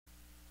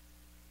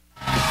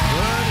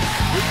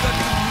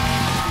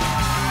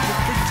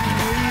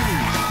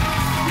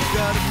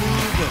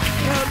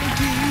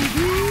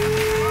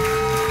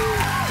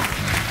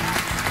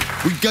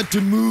got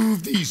to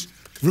move these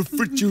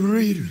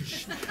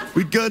refrigerators.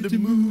 We got to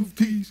move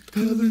these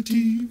color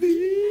TVs.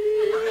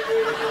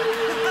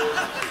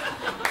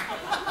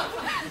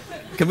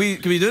 Can we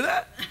do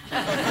that?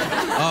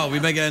 Oh,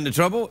 we may get into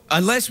trouble?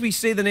 Unless we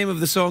say the name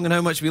of the song and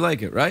how much we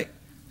like it, right?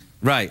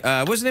 Right.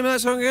 What's the name of that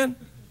song again?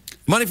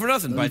 Money for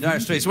Nothing by Dire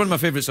Straits. One of my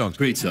favorite songs.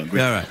 Great song.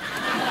 Great. All right.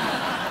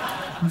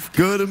 We've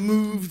got to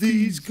move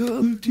these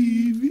color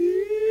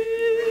TVs.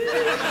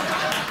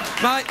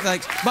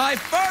 Thanks.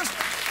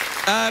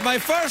 My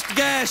first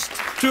guest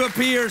to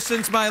appear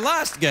since my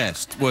last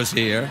guest was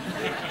here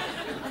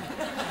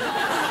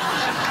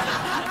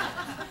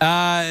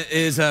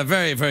is a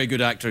very, very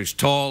good actor. He's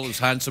tall, he's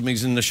handsome.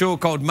 He's in a show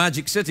called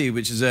Magic City,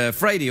 which is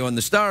Friday on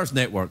the Stars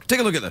Network. Take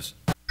a look at this.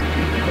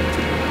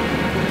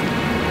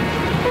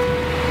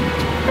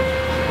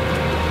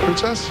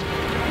 Princess,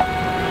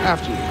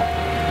 after you.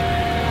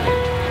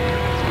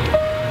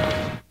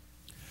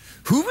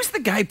 Who was the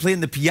guy playing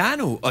the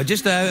piano? Or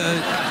just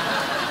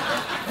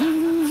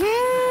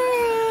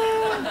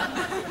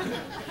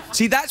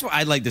See, that's what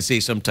I'd like to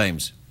say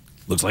sometimes.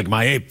 Looks like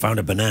my ape found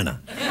a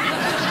banana.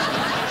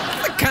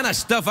 The kind of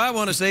stuff I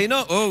want to say.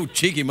 No, oh,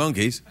 cheeky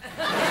monkeys.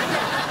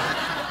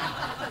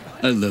 I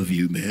love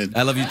you, man.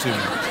 I love you too,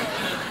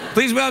 man.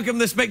 Please welcome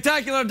the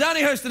spectacular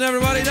Danny Huston,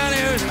 everybody. Danny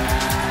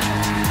Huston.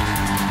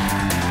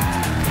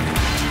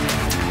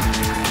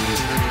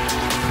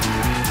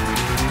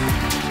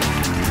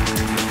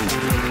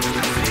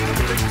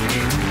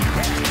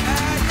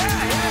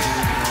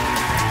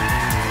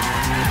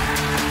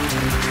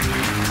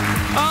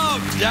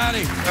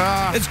 Danny,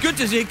 it's good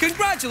to see you.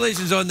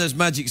 Congratulations on this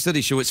Magic City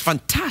show. It's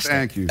fantastic.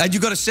 Thank you. And you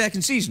got a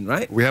second season,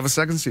 right? We have a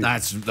second season.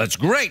 That's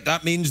great.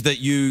 That means that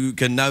you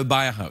can now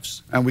buy a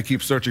house. And we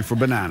keep searching for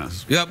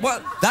bananas. Yeah,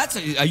 well,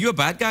 are you a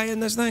bad guy in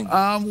this thing?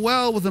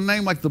 Well, with a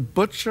name like the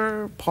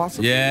Butcher,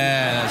 possibly.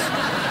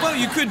 Yes. Well,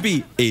 you could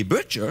be a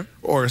butcher.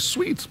 Or a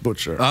sweet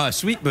butcher. A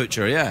sweet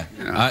butcher, yeah.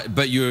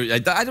 But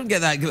I don't get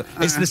that.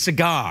 It's the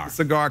cigar. The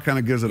cigar kind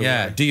of gives it away.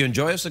 Yeah. Do you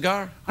enjoy a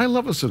cigar? I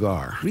love a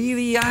cigar.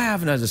 Really? I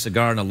haven't had a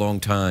cigar in a long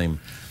time.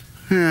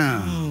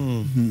 Yeah.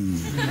 Well,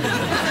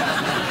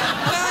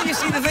 you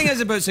see, the thing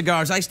is about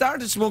cigars, I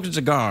started smoking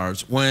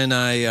cigars when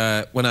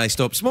I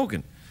stopped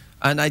smoking.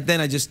 And then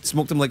I just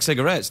smoked them like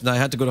cigarettes, and I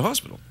had to go to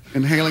hospital.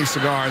 Inhaling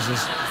cigars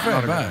is not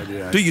a good bad.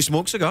 idea. Do you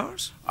smoke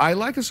cigars? I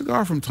like a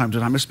cigar from time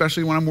to time,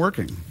 especially when I'm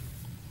working.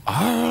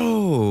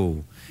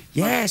 Oh,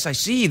 yes, I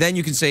see. Then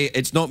you can say,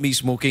 it's not me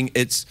smoking,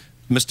 it's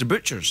Mr.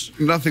 Butcher's.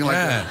 Nothing like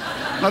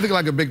that. Nothing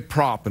like a big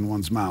prop in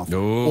one's mouth.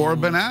 No. Or a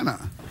banana.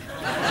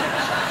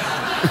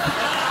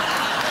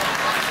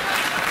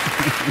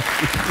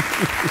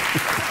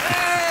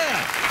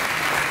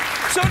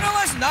 So now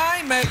listen,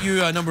 I met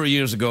you a number of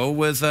years ago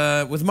with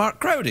Mark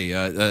Crowdy,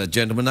 a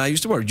gentleman I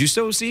used to work. Do you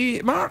still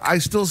see Mark? I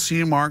still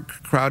see Mark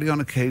Crowdy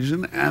on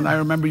occasion, and I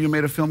remember you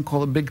made a film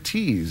called A Big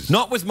Tease.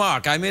 Not with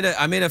Mark. I made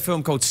a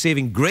film called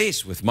Saving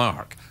Grace with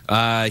Mark.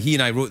 He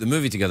and I wrote the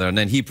movie together, and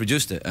then he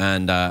produced it,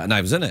 and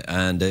I was in it,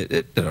 and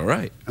it did all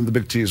right. And The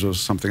Big Tease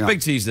was something else.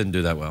 Big Tease didn't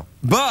do that well,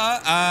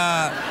 but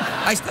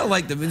I still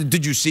liked it.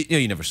 Did you see? No,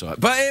 you never saw it,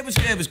 but it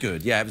was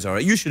good. Yeah, it was all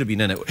right. You should have been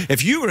in it.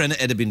 If you were in it,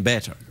 it'd have been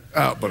better.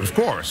 But of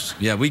course.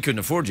 Yeah, we couldn't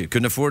afford you.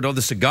 Couldn't afford all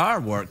the cigar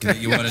work that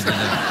you wanted to do.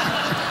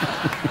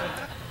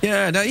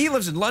 Yeah, now he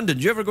lives in London.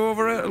 Do you ever go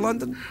over to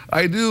London?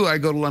 I do. I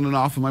go to London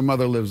often. My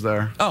mother lives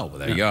there. Oh, well,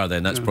 there you are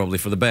then. That's probably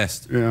for the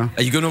best. Yeah.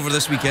 Are you going over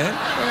this weekend?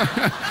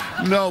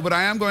 No, but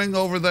I am going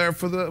over there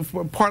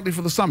partly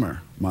for the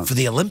summer month. For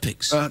the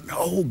Olympics?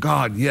 Oh,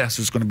 God, yes.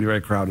 It's going to be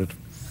very crowded.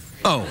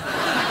 Oh.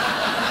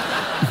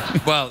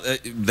 Well,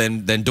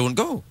 then don't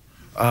go.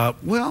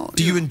 Well...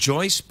 Do you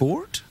enjoy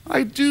sport?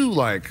 I do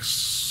like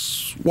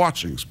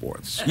watching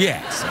sports.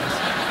 Yes.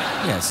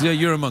 Yes,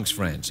 you're amongst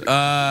friends.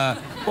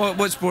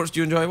 What sports do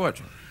you enjoy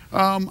watching?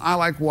 I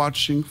like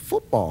watching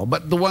football,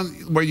 but the one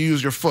where you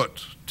use your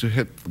foot to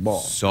hit the ball.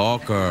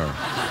 Soccer.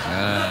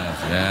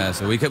 Yeah.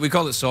 So we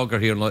call it soccer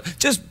here in London.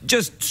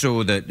 Just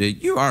so that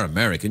you are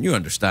American, you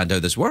understand how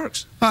this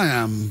works. I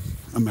am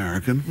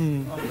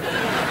American.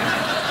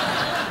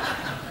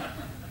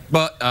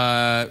 But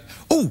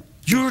oh,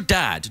 your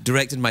dad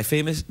directed my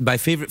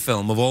favorite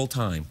film of all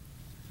time.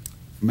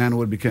 Man Who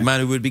Would Be King. Man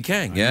Who Would Be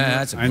King. Yeah,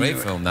 that's a great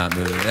film, that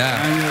movie.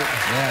 Yeah.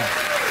 Yeah.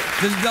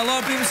 Does a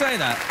lot of people say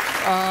that?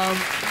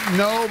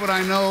 No, but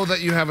I know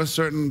that you have a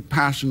certain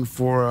passion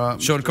for...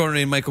 Sean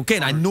Connery and Michael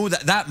Caine. I know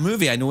that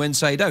movie, I know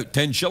inside out.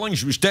 10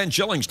 shillings was 10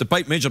 shillings to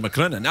pipe Major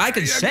McCrinnan. I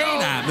can say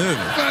that movie.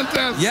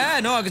 Fantastic. Yeah,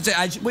 no, I can say,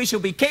 we shall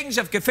be kings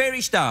of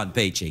Kafiristan,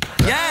 Peachy.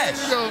 Yes.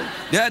 There you go.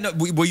 Yeah, no,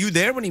 were you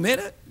there when he made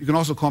it? You can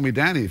also call me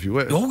Danny if you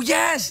wish. Oh,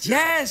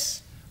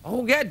 yes.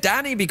 Oh, yeah,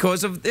 Danny,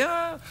 because of...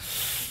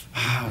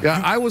 Yeah,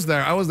 I was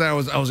there. I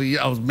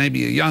was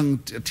maybe a young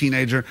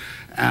teenager,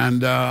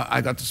 and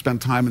I got to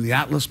spend time in the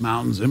Atlas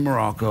Mountains in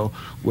Morocco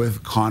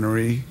with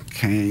Connery,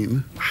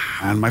 Caine,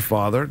 and my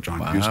father,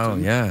 John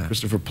Huston,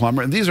 Christopher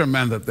Plummer. And these are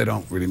men that they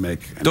don't really make.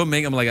 Don't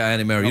make them like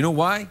Annie Murray. You know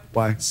why?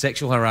 Why?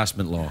 Sexual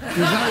harassment law. Is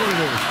that what it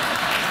is?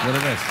 What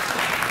it is.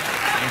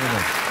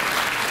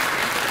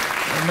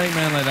 Don't make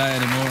men like that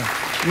anymore.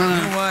 No.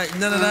 You know what?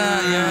 None of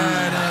that. Yeah,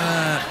 none of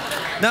that.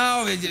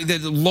 No, the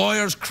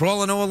lawyers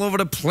crawling all over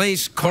the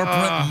place,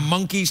 corporate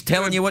monkeys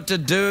telling you what to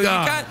do.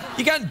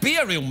 You can't be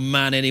a real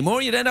man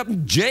anymore. You'd end up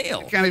in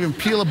jail. You can't even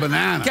peel a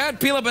banana. You can't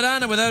peel a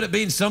banana without it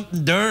being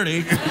something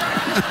dirty.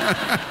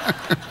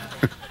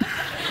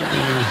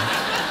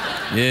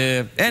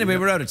 Yeah. Anyway,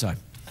 we're out of time.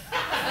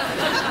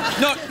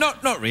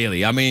 Not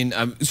really. I mean,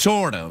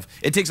 sort of.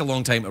 It takes a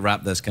long time to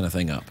wrap this kind of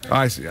thing up.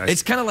 I see.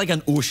 It's kind of like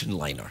an ocean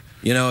liner.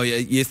 You know,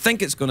 you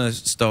think it's going to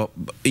stop,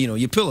 you know,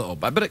 you pull it up,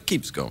 but it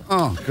keeps going.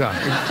 Oh, God.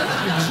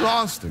 It's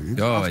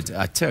exhausting. Oh,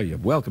 I tell you,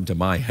 welcome to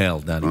my hell,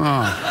 Danny.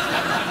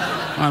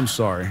 Oh, I'm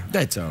sorry.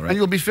 That's all right. And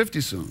you'll be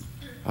 50 soon.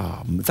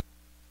 Oh,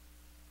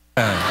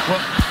 well,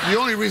 the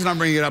only reason I'm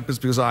bringing it up is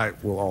because I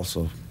will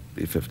also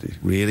be 50.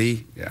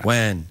 really? Yeah.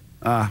 When?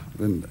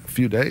 In a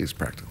few days,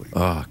 practically.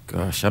 Oh,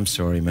 gosh, I'm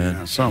sorry, man.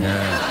 Yeah,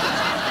 somewhere.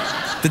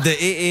 Did the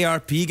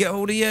AARP get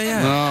hold of you?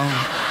 Yeah. No.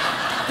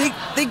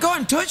 They got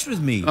in touch with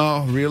me.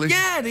 Oh, really?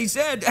 Yeah, they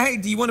said, hey,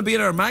 do you want to be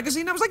in our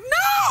magazine? I was like,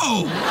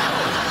 no!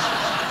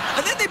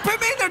 And then they put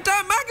me in their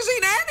damn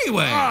magazine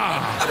anyway.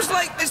 I was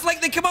like, it's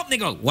like they come up and they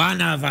go,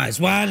 one of us.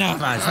 When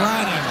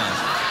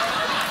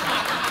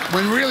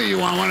really you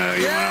want one of those.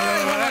 You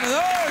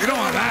don't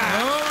want that.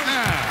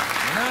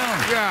 No.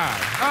 Yeah.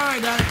 All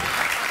right, Danny.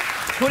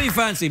 What do you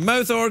fancy?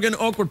 Mouth organ,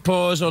 awkward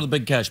pause, or the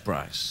big cash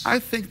prize? I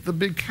think the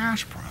big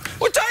cash prize.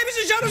 What time is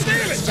it, Shadows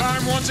David? It's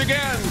time once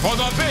again for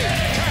the big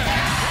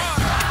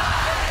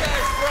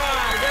Cash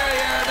prize. There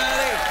you are,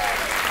 Danny.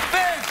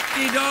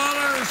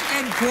 $50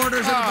 in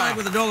quarters in a bag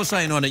with a dollar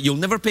sign on it. You'll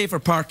never pay for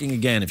parking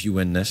again if you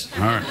win this.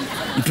 All right.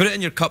 You put it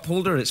in your cup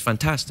holder, it's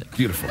fantastic.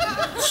 Beautiful.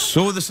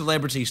 So the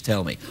celebrities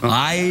tell me.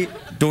 I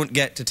don't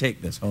get to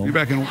take this home. Maybe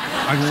I can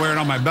wear it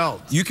on my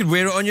belt. You could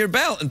wear it on your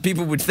belt and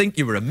people would think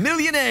you were a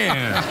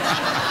millionaire.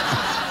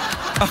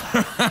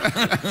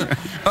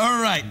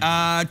 All right,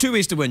 2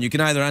 ways to win. You can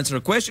either answer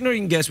a question or you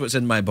can guess what's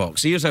in my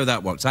box. Here's how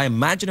that works. I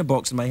imagine a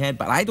box in my head,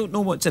 but I don't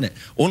know what's in it.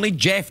 Only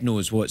Jeff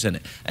knows what's in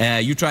it.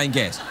 You try and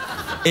guess.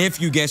 If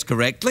you guess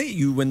correctly,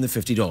 you win the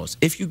 $50.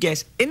 If you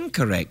guess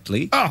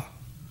incorrectly,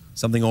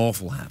 something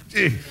awful happens.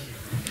 Gee.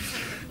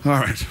 All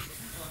right.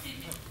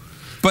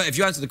 But if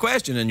you answer the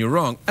question and you're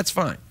wrong, that's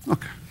fine.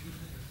 Okay.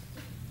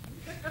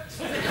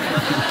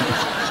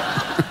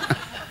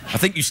 I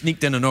think you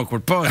sneaked in an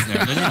awkward pause there,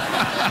 didn't you?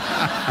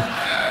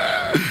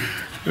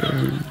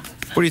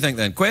 What do you think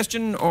then?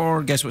 Question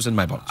or guess what's in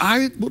my box?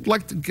 I would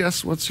like to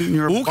guess what's in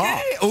your box.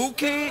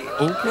 Okay.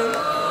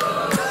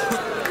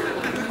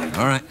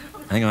 All right,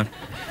 hang on.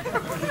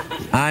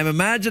 I'm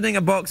imagining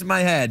a box in my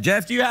head.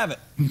 Jeff, do you have it?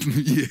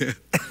 Yeah.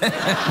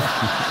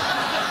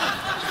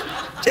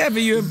 Jeff, are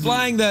you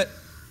implying that...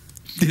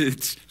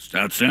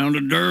 That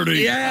sounded dirty.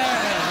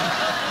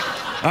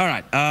 Yeah. All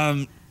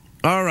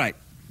right.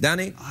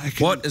 Danny,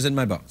 what is in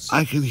my box?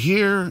 I can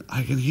hear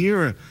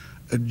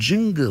a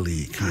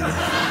jingly kind of.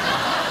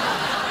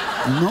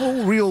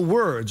 No real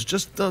words,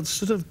 just a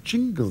sort of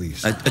jingly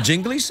sound. A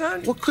jingly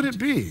sound? What could it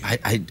be?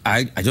 I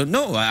don't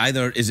know.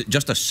 Either is it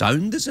just a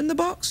sound that's in the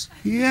box?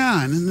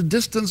 Yeah, and in the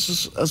distance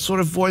is a sort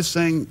of voice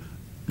saying,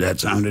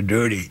 that sounded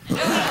dirty.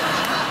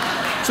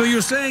 So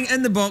you're saying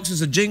in the box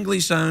is a jingly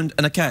sound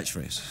and a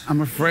catchphrase? I'm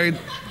afraid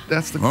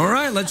that's the... All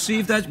right, let's see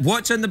if that's...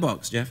 What's in the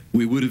box, Jeff?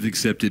 We would have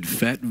accepted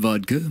fat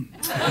vodka.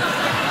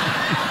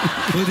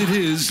 But it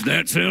is,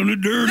 that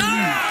sounded dirty.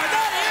 No!